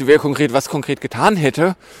wissen ja nicht, wer konkret was konkret getan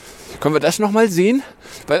hätte. Können wir das nochmal sehen?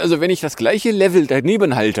 Weil also wenn ich das gleiche Level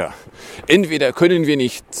daneben halte, entweder können wir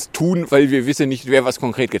nichts tun, weil wir wissen nicht, wer was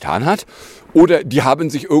konkret getan hat, oder die haben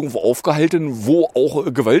sich irgendwo aufgehalten, wo auch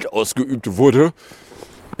Gewalt ausgeübt wurde,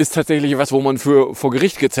 ist tatsächlich was, wo man vor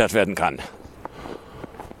Gericht gezerrt werden kann.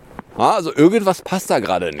 Also irgendwas passt da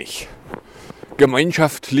gerade nicht.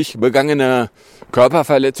 Gemeinschaftlich begangene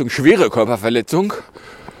Körperverletzung, schwere Körperverletzung,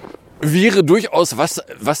 wäre durchaus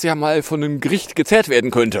was ja mal von einem Gericht gezerrt werden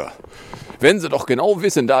könnte. Wenn sie doch genau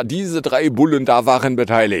wissen, da diese 3 Bullen da waren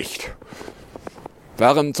beteiligt,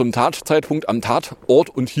 waren zum Tatzeitpunkt am Tatort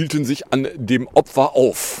und hielten sich an dem Opfer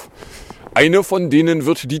auf. Eine von denen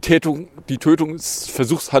wird die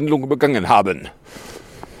Tötungsversuchshandlung begangen haben.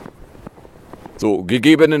 So,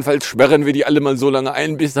 gegebenenfalls sperren wir die alle mal so lange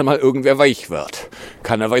ein, bis da mal irgendwer weich wird.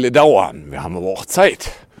 Kann eine Weile dauern. Wir haben aber auch Zeit.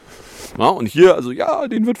 Na, und hier, also ja,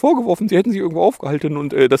 denen wird vorgeworfen, sie hätten sich irgendwo aufgehalten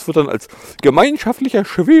und das wird dann als gemeinschaftlicher,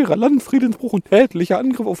 schwerer Landfriedensbruch und tätlicher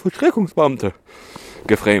Angriff auf Vollstreckungsbeamte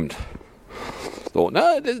geframed. So,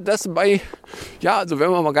 also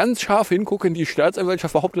wenn wir mal ganz scharf hingucken, die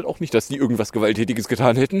Staatsanwaltschaft behauptet auch nicht, dass die irgendwas Gewalttätiges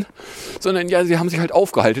getan hätten, sondern ja, sie haben sich halt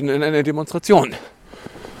aufgehalten in einer Demonstration.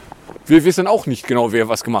 Wir wissen auch nicht genau, wer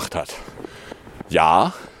was gemacht hat.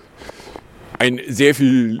 Ja, ein sehr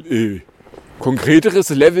viel konkreteres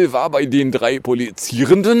Level war bei den 3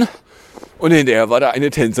 Polizierenden und hinterher war da eine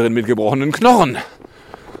Tänzerin mit gebrochenen Knochen.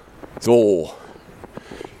 So,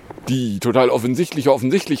 die total offensichtliche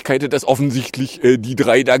Offensichtlichkeit, dass offensichtlich die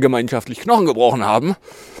 3 da gemeinschaftlich Knochen gebrochen haben,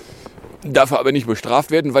 dafür aber nicht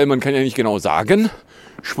bestraft werden, weil man kann ja nicht genau sagen,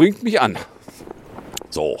 springt mich an.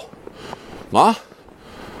 So, na?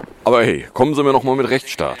 Aber hey, kommen Sie mir noch mal mit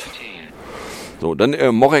Rechtsstaat. So, dann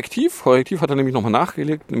Korrektiv. Korrektiv hat er nämlich nochmal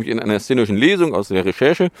nachgelegt, nämlich in einer szenischen Lesung aus der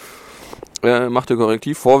Recherche. Machte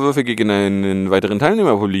Korrektiv Vorwürfe gegen einen weiteren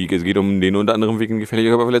Teilnehmer Politik. Es geht um den unter anderem wegen gefährlicher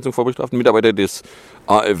Körperverletzung vorbestraften Mitarbeiter des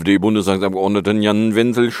AfD-Bundestagsabgeordneten Jan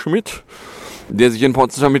Wenzel-Schmidt, der sich in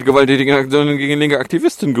Potsdam mit gewalttätigen Aktionen gegen linke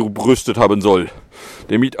Aktivisten gebrüstet haben soll.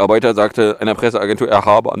 Der Mitarbeiter sagte einer Presseagentur, er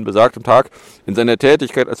habe an besagtem Tag in seiner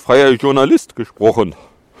Tätigkeit als freier Journalist gesprochen.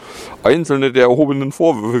 Einzelne der erhobenen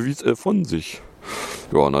Vorwürfe wies er von sich.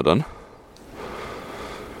 Ja, na dann.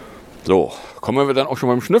 So, kommen wir dann auch schon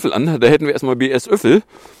beim Schnüffel an. Da hätten wir erstmal BS Öffel,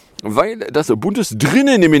 weil das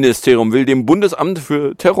Bundesdrinnenministerium will dem Bundesamt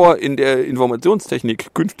für Terror in der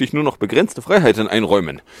Informationstechnik künftig nur noch begrenzte Freiheiten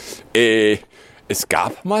einräumen. Es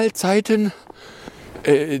gab mal Zeiten,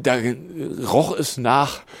 da roch es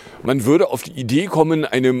nach, man würde auf die Idee kommen,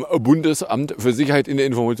 einem Bundesamt für Sicherheit in der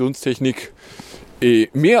Informationstechnik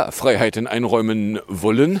mehr Freiheiten einräumen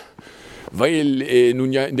wollen. Weil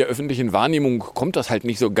nun ja in der öffentlichen Wahrnehmung kommt das halt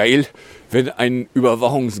nicht so geil, wenn ein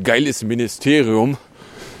überwachungsgeiles Ministerium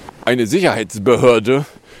eine Sicherheitsbehörde,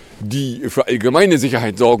 die für allgemeine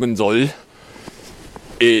Sicherheit sorgen soll,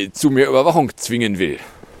 zu mehr Überwachung zwingen will.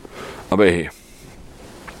 Aber hey,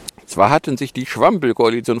 zwar hatten sich die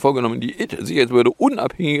Schwampel-Koalition vorgenommen, die Sicherheitsbehörde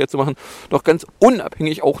unabhängiger zu machen, doch ganz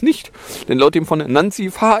unabhängig auch nicht. Denn laut dem von Nancy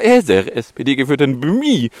Faeser, SPD geführten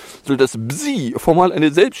BMI, soll das BSI formal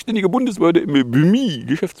eine selbstständige Bundesbehörde im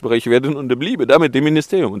BMI-Geschäftsbereich werden und bliebe damit dem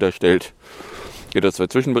Ministerium unterstellt. Geht aus 2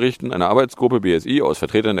 Zwischenberichten einer Arbeitsgruppe BSI aus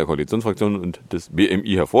Vertretern der Koalitionsfraktionen und des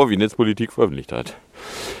BMI hervor, wie Netzpolitik veröffentlicht hat.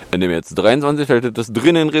 Ende März 23 teilte das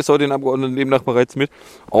Drinnenressort den Abgeordneten demnach bereits mit,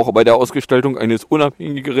 auch bei der Ausgestaltung eines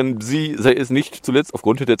unabhängigeren BSI sei es nicht zuletzt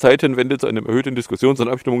aufgrund der Zeitenwende zu einem erhöhten Diskussions- und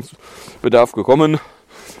Abstimmungsbedarf gekommen.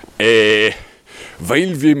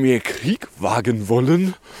 Weil wir mehr Krieg wagen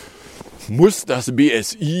wollen, muss das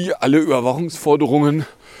BSI alle Überwachungsforderungen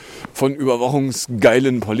von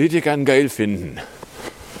überwachungsgeilen Politikern geil finden.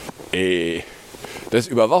 Dass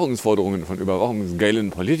Überwachungsforderungen von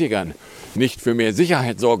überwachungsgeilen Politikern nicht für mehr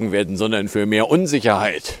Sicherheit sorgen werden, sondern für mehr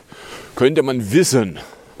Unsicherheit, könnte man wissen.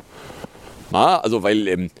 Also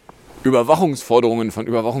weil Überwachungsforderungen von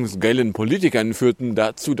überwachungsgeilen Politikern führten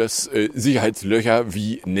dazu, dass Sicherheitslöcher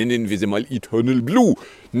wie, nennen wir sie mal Eternal Blue,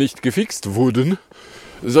 nicht gefixt wurden,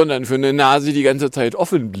 sondern für eine Nase die ganze Zeit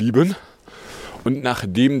offen blieben. Und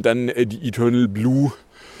nachdem dann die Eternal Blue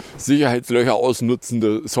Sicherheitslöcher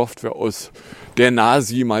ausnutzende Software aus der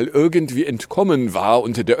Nasi mal irgendwie entkommen war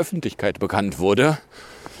und der Öffentlichkeit bekannt wurde,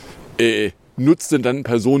 nutzten dann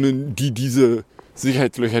Personen, die diese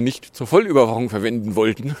Sicherheitslöcher nicht zur Vollüberwachung verwenden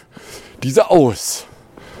wollten, diese aus.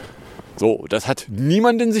 So, das hat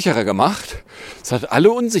niemanden sicherer gemacht. Das hat alle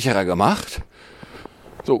unsicherer gemacht.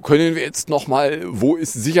 So, können wir jetzt nochmal, wo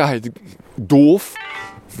ist Sicherheit doof,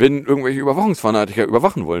 wenn irgendwelche Überwachungsfanatiker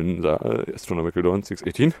überwachen wollen, da Astronomical Dawn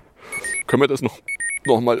 618, können wir das noch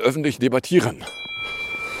mal öffentlich debattieren.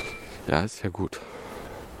 Ja, ist ja gut.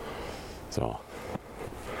 So.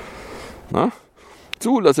 Na?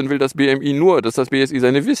 Zulassen will das BMI nur, dass das BSI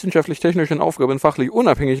seine wissenschaftlich-technischen Aufgaben fachlich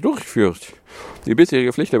unabhängig durchführt. Die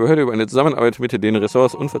bisherige Pflicht der Behörde über eine Zusammenarbeit mit den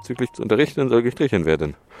Ressorts unverzüglich zu unterrichten soll gestrichen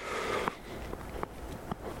werden.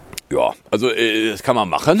 Ja, also das kann man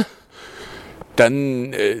machen.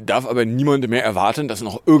 Dann darf aber niemand mehr erwarten, dass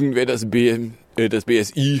noch irgendwer das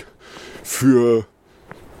BSI für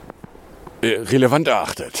relevant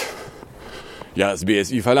erachtet. Ja, das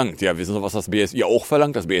BSI verlangt. Ja, wissen Sie, was das BSI auch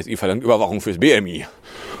verlangt? Das BSI verlangt Überwachung fürs BMI.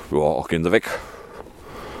 Ja, auch gehen Sie weg.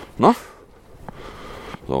 Na?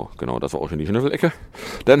 So, genau, das war auch schon die Schnüffelecke.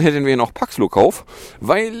 Dann hätten wir noch Paxlokauf,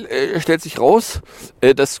 weil stellt sich raus,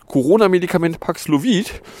 das Corona-Medikament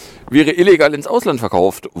Paxlovid wäre illegal ins Ausland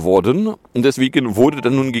verkauft worden und deswegen wurde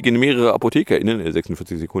dann nun gegen mehrere ApothekerInnen,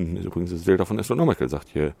 46 Sekunden ist übrigens das Delta von Niemageld, sagt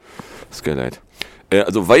hier Skylight.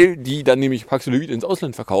 Also weil die dann nämlich Paxlovid ins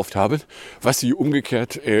Ausland verkauft haben, was sie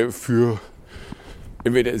umgekehrt für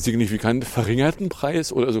entweder signifikant verringerten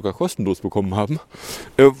Preis oder sogar kostenlos bekommen haben,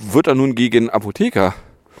 wird dann nun gegen ApothekerInnen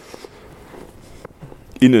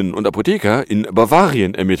und Apotheker in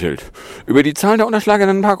Bavarien ermittelt. Über die Zahl der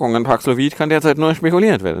unterschlagenen Packungen Paxlovid kann derzeit nur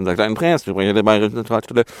spekuliert werden, sagt ein Pressesprecher der Bayerischen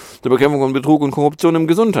Zentralstelle zur Bekämpfung von Betrug und Korruption im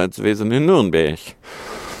Gesundheitswesen in Nürnberg.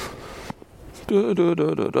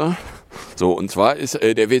 So, und zwar ist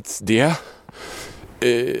der Witz der,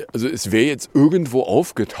 also es wäre jetzt irgendwo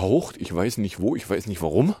aufgetaucht, ich weiß nicht wo, ich weiß nicht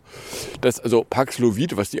warum, dass also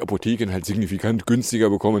Paxlovid, was die Apotheken halt signifikant günstiger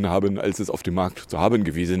bekommen haben, als es auf dem Markt zu haben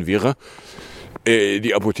gewesen wäre,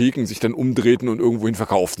 die Apotheken sich dann umdrehten und irgendwohin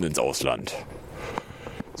verkauften ins Ausland.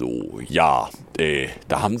 So, ja,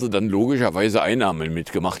 da haben sie dann logischerweise Einnahmen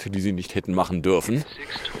mitgemacht, die sie nicht hätten machen dürfen,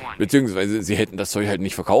 beziehungsweise sie hätten das Zeug halt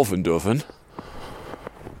nicht verkaufen dürfen.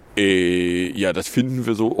 Ja, das finden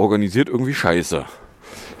wir so organisiert irgendwie scheiße.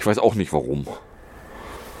 Ich weiß auch nicht warum.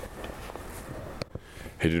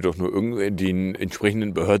 Hätte doch nur irgendwer den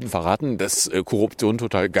entsprechenden Behörden verraten, dass Korruption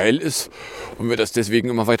total geil ist und wir das deswegen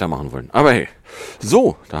immer weitermachen wollen. Aber hey,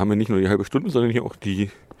 so, da haben wir nicht nur die halbe Stunde, sondern hier auch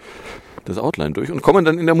das Outline durch und kommen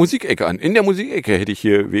dann in der Musikecke an. In der Musikecke hätte ich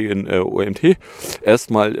hier wegen OMT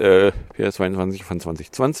erstmal PS22 von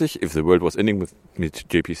 2020, If the World Was Ending mit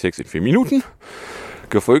JP6 in 4 Minuten.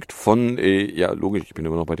 Gefolgt von, ja logisch, ich bin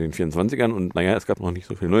immer noch bei den 24ern und naja, es gab noch nicht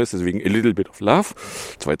so viel Neues, deswegen A Little Bit of Love,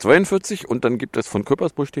 242 und dann gibt es von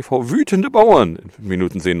Köppersbusch TV Wütende Bauern. In 5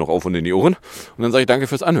 Minuten sehen noch auf und in die Ohren und dann sage ich danke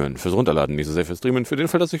fürs Anhören, fürs Runterladen, nicht so sehr fürs Streamen, für den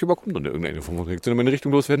Fall, dass euch überkommt und irgendeine Form von Reaktion in meine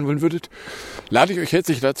Richtung loswerden wollen würdet, lade ich euch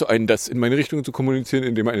herzlich dazu ein, das in meine Richtung zu kommunizieren,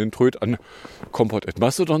 indem ihr einen Tröd an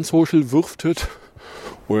ComPod@Mastodon Social wirftet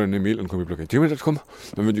oder eine Mail an comicblog@gmail.com.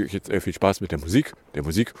 Dann wünsche ich euch jetzt viel Spaß mit der Musik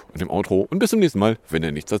und dem Outro und bis zum nächsten Mal, wenn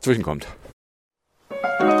nichts dazwischen kommt.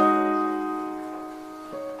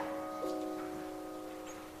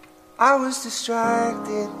 I was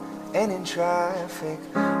distracted and in traffic.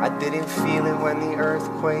 I didn't feel it when the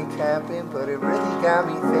earthquake happened, but it really got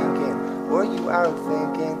me thinking. Were you out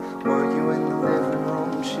thinking? Were you in the living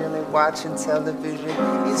room chilling, watching television?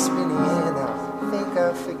 It's been in. I think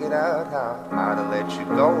I figured out how to let you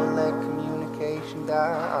go and let communication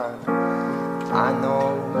die. I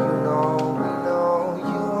know, you know, we know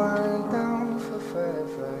you weren't down for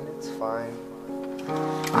forever and it's fine.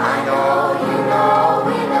 I know, you know,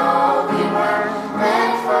 we know we weren't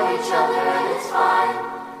meant for each other and it's fine.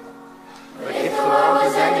 But if the world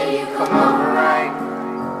was ending, you come over, right?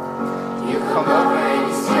 You come over and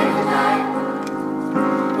you stay the night.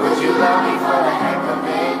 Would you love me for the heck of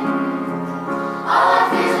it? All our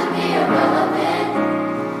fears would be irrelevant.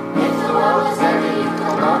 If the world was ending, you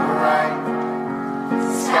come over, right?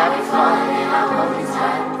 Sky be falling and I'm holding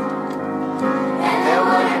tight. And there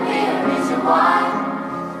wouldn't be a reason why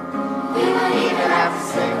we would even have to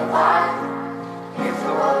say goodbye. If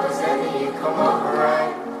the world was ending, you come over,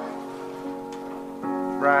 right?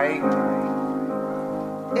 Right.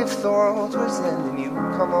 If the world was ending, you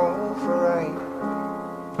come over, right?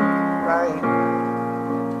 Right.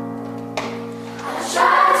 I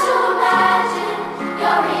tried to imagine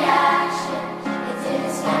your reaction. It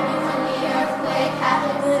didn't scare me when the earthquake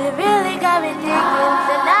happened, but it really got me thinking.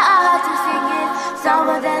 So now I have to sing it.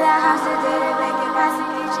 Somewhere that I have to do to make it past the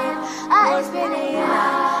kitchen. I ain't spinning it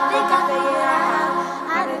out. Think I figured out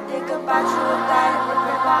how to think about you without it to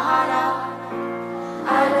rip my heart out.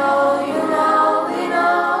 I know, you know, we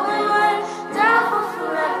weren't down for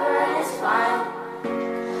forever and it's fine.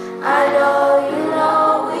 I know, you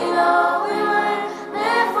know, we weren't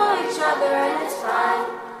meant for each other and it's fine.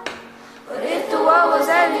 But if the world was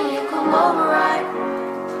ending, you come over, right?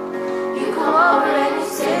 You come over and you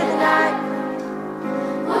stay the night.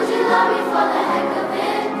 Would you love me for the heck of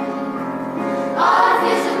it?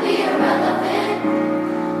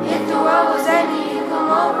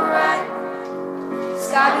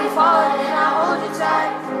 sky be falling and I'll hold you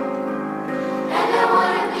tight. And there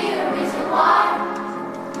wouldn't be a reason why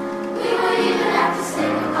we would even have to say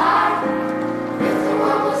goodbye. If the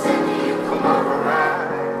world was ending, you come over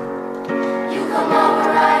right. You come over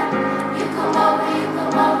right. You come over, you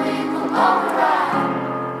come over, you come over right.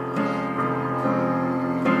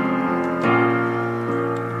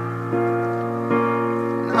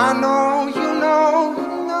 I know you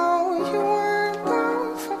weren't down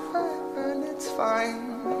forever, and it's fine.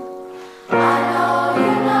 I know, we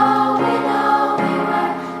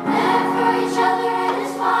were meant for each other and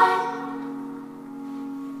it's fine.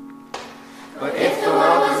 But if the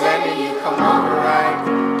world was ending, you come over right.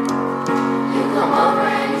 You come over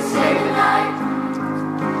and you say goodnight.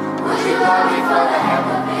 Would you love me for the hell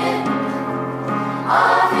of it?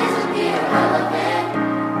 All of these would be irrelevant.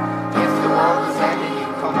 If the world was ending, you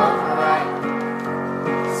come over right.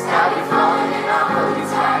 Sky be falling and I'll hold you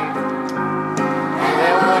tight. And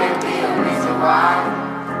there wouldn't be a reason why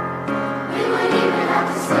we would even have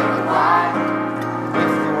to say goodbye.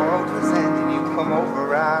 If the world was ending, you come over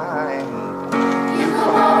right. You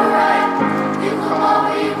come over right. You come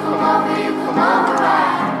over, you come over, you come over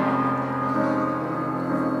right.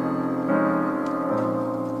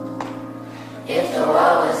 If the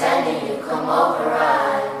world was ending, you come over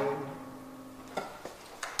right.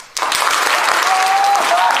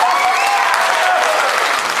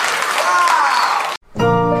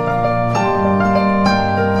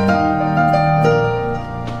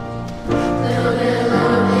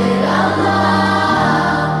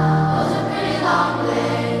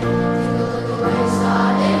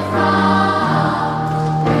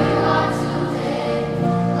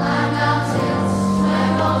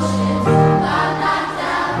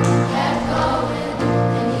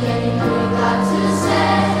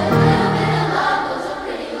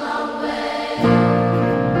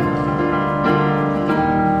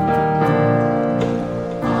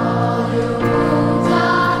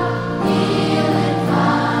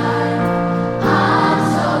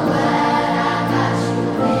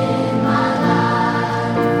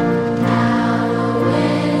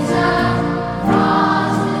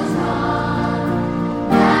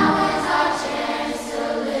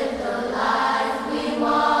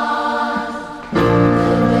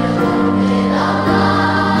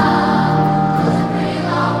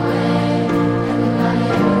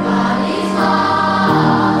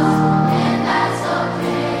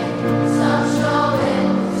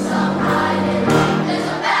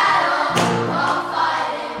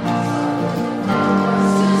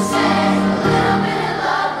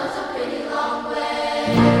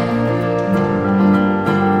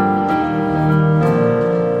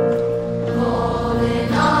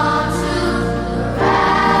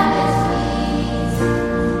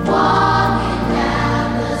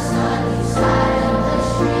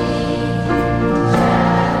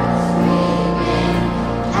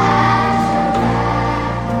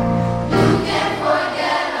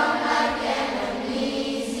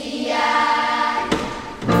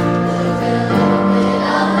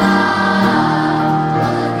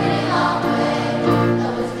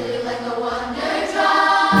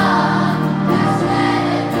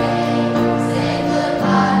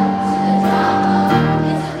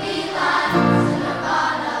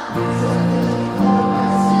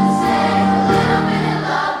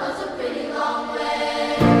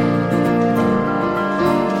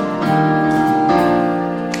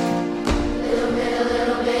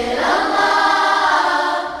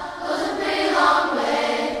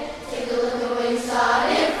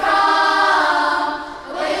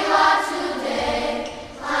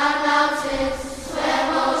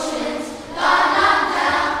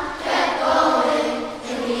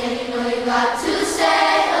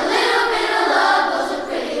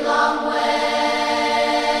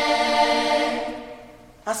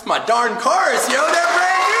 That's my darn cars, yo. They're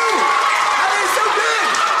brand new. How are they so good?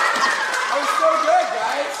 That was so good,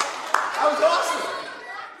 guys. That was awesome.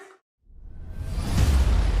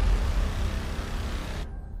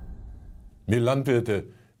 Wir Landwirte,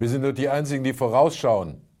 wir sind doch die Einzigen, die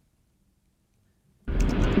vorausschauen.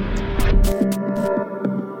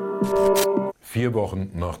 Vier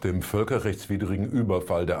Wochen nach dem völkerrechtswidrigen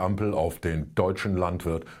Überfall der Ampel auf den deutschen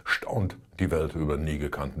Landwirt staunt die Welt über nie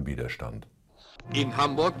gekannten Widerstand. In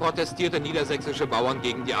Hamburg protestierten niedersächsische Bauern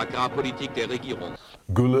gegen die Agrarpolitik der Regierung.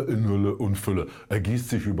 Gülle in Hülle und Fülle ergießt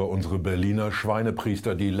sich über unsere Berliner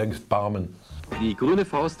Schweinepriester, die längst barmen. Die grüne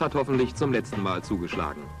Faust hat hoffentlich zum letzten Mal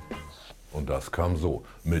zugeschlagen. Und das kam so,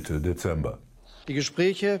 Mitte Dezember. Die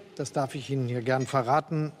Gespräche, das darf ich Ihnen hier gern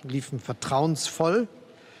verraten, liefen vertrauensvoll.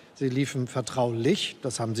 Sie liefen vertraulich,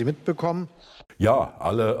 das haben Sie mitbekommen. Ja,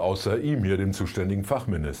 alle außer ihm, hier dem zuständigen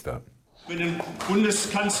Fachminister. Wenn ein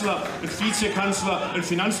Bundeskanzler, ein Vizekanzler, ein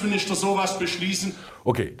Finanzminister sowas beschließen.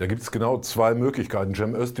 Okay, da gibt es genau zwei Möglichkeiten.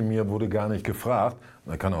 Cem Özdemir wurde gar nicht gefragt,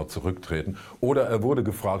 er kann auch zurücktreten. Oder er wurde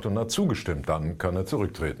gefragt und hat zugestimmt, dann kann er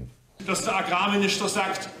zurücktreten. Dass der Agrarminister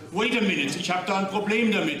sagt, wait a minute, ich habe da ein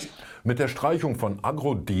Problem damit. Mit der Streichung von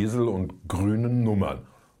Agrodiesel und grünen Nummern.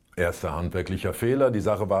 Erster handwerklicher Fehler. Die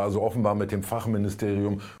Sache war also offenbar mit dem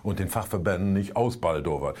Fachministerium und den Fachverbänden nicht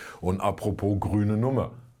ausbaldowert. Und apropos grüne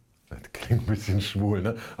Nummer. Das klingt ein bisschen schwul,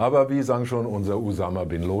 ne? Aber wie sang schon unser Usama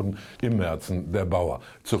bin Laden, im Märzen der Bauer.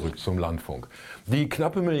 Zurück zum Landfunk. Die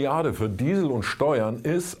knappe Milliarde für Diesel und Steuern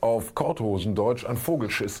ist auf Korthosendeutsch ein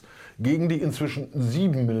Vogelschiss gegen die inzwischen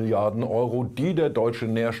 7 Milliarden Euro, die der deutsche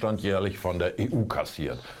Nährstand jährlich von der EU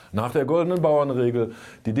kassiert. Nach der goldenen Bauernregel,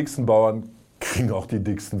 die dicksten Bauern kriegen auch die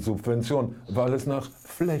dicksten Subventionen, weil es nach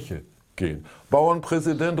Fläche geht.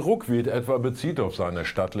 Bauernpräsident Ruckwied etwa bezieht auf seine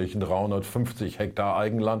stattlichen 350 Hektar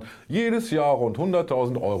Eigenland jedes Jahr rund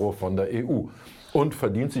 100.000 Euro von der EU und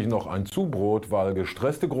verdient sich noch ein Zubrot, weil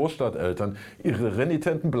gestresste Großstadteltern ihre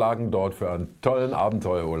renitenten Blagen dort für einen tollen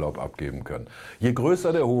Abenteuerurlaub abgeben können. Je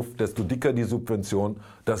größer der Hof, desto dicker die Subvention.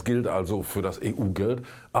 Das gilt also für das EU-Geld,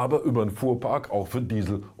 aber über den Fuhrpark auch für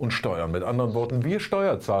Diesel und Steuern. Mit anderen Worten, wir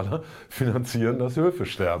Steuerzahler finanzieren das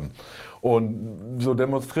Höfesterben. Und so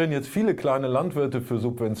demonstrieren jetzt viele kleine Landwirte für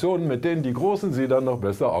Subventionen, mit denen die Großen sie dann noch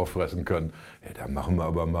besser auffressen können. Ja, da machen wir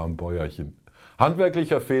aber mal ein Bäuerchen.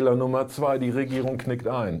 Handwerklicher Fehler Nummer 2, die Regierung knickt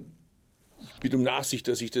ein. Ich bitte um Nachsicht,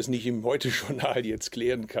 dass ich das nicht im Heute-Journal jetzt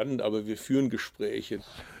klären kann, aber wir führen Gespräche.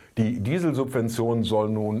 Die Dieselsubvention soll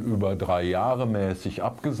nun über 3 Jahre mäßig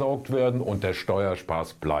abgesaugt werden und der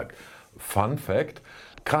Steuerspaß bleibt. Fun Fact: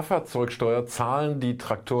 Kraftfahrzeugsteuer zahlen die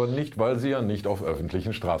Traktoren nicht, weil sie ja nicht auf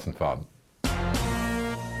öffentlichen Straßen fahren.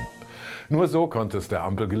 Nur so konnte es der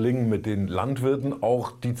Ampel gelingen, mit den Landwirten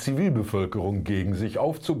auch die Zivilbevölkerung gegen sich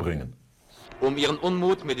aufzubringen. Um ihren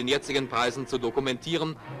Unmut mit den jetzigen Preisen zu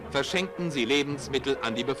dokumentieren, verschenken sie Lebensmittel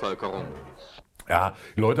an die Bevölkerung. Ja,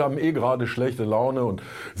 die Leute haben gerade schlechte Laune und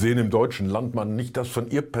sehen im deutschen Landmann nicht das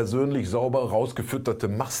von ihr persönlich sauber rausgefütterte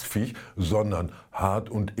Mastviech, sondern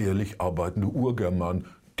hart und ehrlich arbeitende Urgermanen,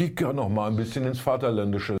 die gern noch mal ein bisschen ins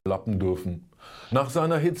Vaterländische lappen dürfen. Nach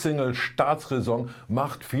seiner Hitsingle Staatsräson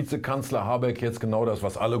macht Vizekanzler Habeck jetzt genau das,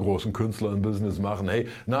 was alle großen Künstler im Business machen. Hey,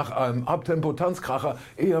 nach einem Abtempo-Tanzkracher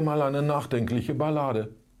eher mal eine nachdenkliche Ballade.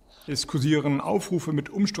 Es kursieren Aufrufe mit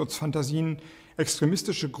Umsturzfantasien,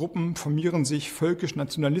 extremistische Gruppen formieren sich,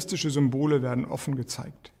 völkisch-nationalistische Symbole werden offen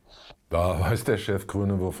gezeigt. Da weiß der Chef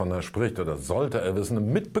Grüne, wovon er spricht, oder sollte er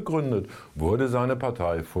wissen. Mitbegründet wurde seine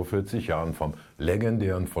Partei vor 40 Jahren vom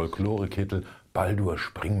legendären Folklorekittel Baldur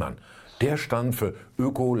Springmann. Der stand für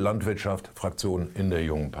Öko-Landwirtschaft-Fraktion in der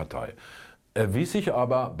jungen Partei. Erwies sich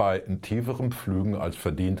aber bei tieferen Pflügen als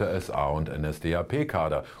verdienter SA- und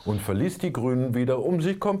NSDAP-Kader und verließ die Grünen wieder, um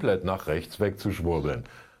sich komplett nach rechts wegzuschwurbeln.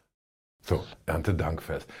 So,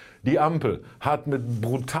 Erntedankfest. Die Ampel hat mit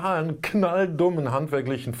brutalen, knalldummen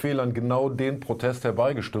handwerklichen Fehlern genau den Protest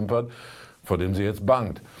herbeigestümpert, vor dem sie jetzt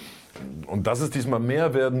bangt. Und dass es diesmal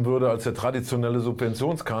mehr werden würde als der traditionelle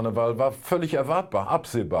Subventionskarneval, war völlig erwartbar,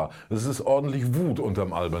 absehbar. Es ist ordentlich Wut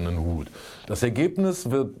unterm albernen Hut. Das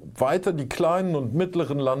Ergebnis wird weiter die kleinen und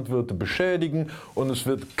mittleren Landwirte beschädigen und es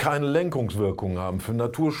wird keine Lenkungswirkung haben für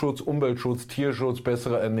Naturschutz, Umweltschutz, Tierschutz,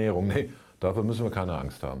 bessere Ernährung. Nee, dafür müssen wir keine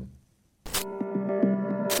Angst haben.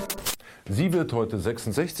 Sie wird heute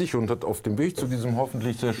 66 und hat auf dem Weg zu diesem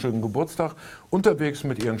hoffentlich sehr schönen Geburtstag unterwegs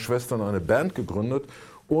mit ihren Schwestern eine Band gegründet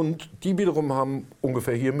und die wiederum haben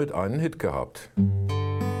ungefähr hiermit einen Hit gehabt.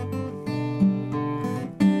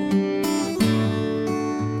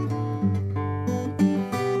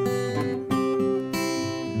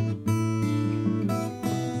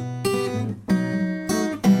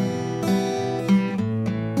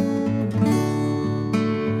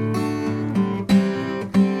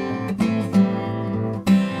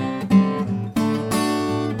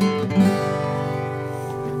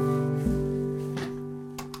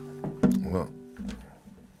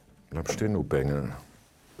 Bleib stehen, du Bengel.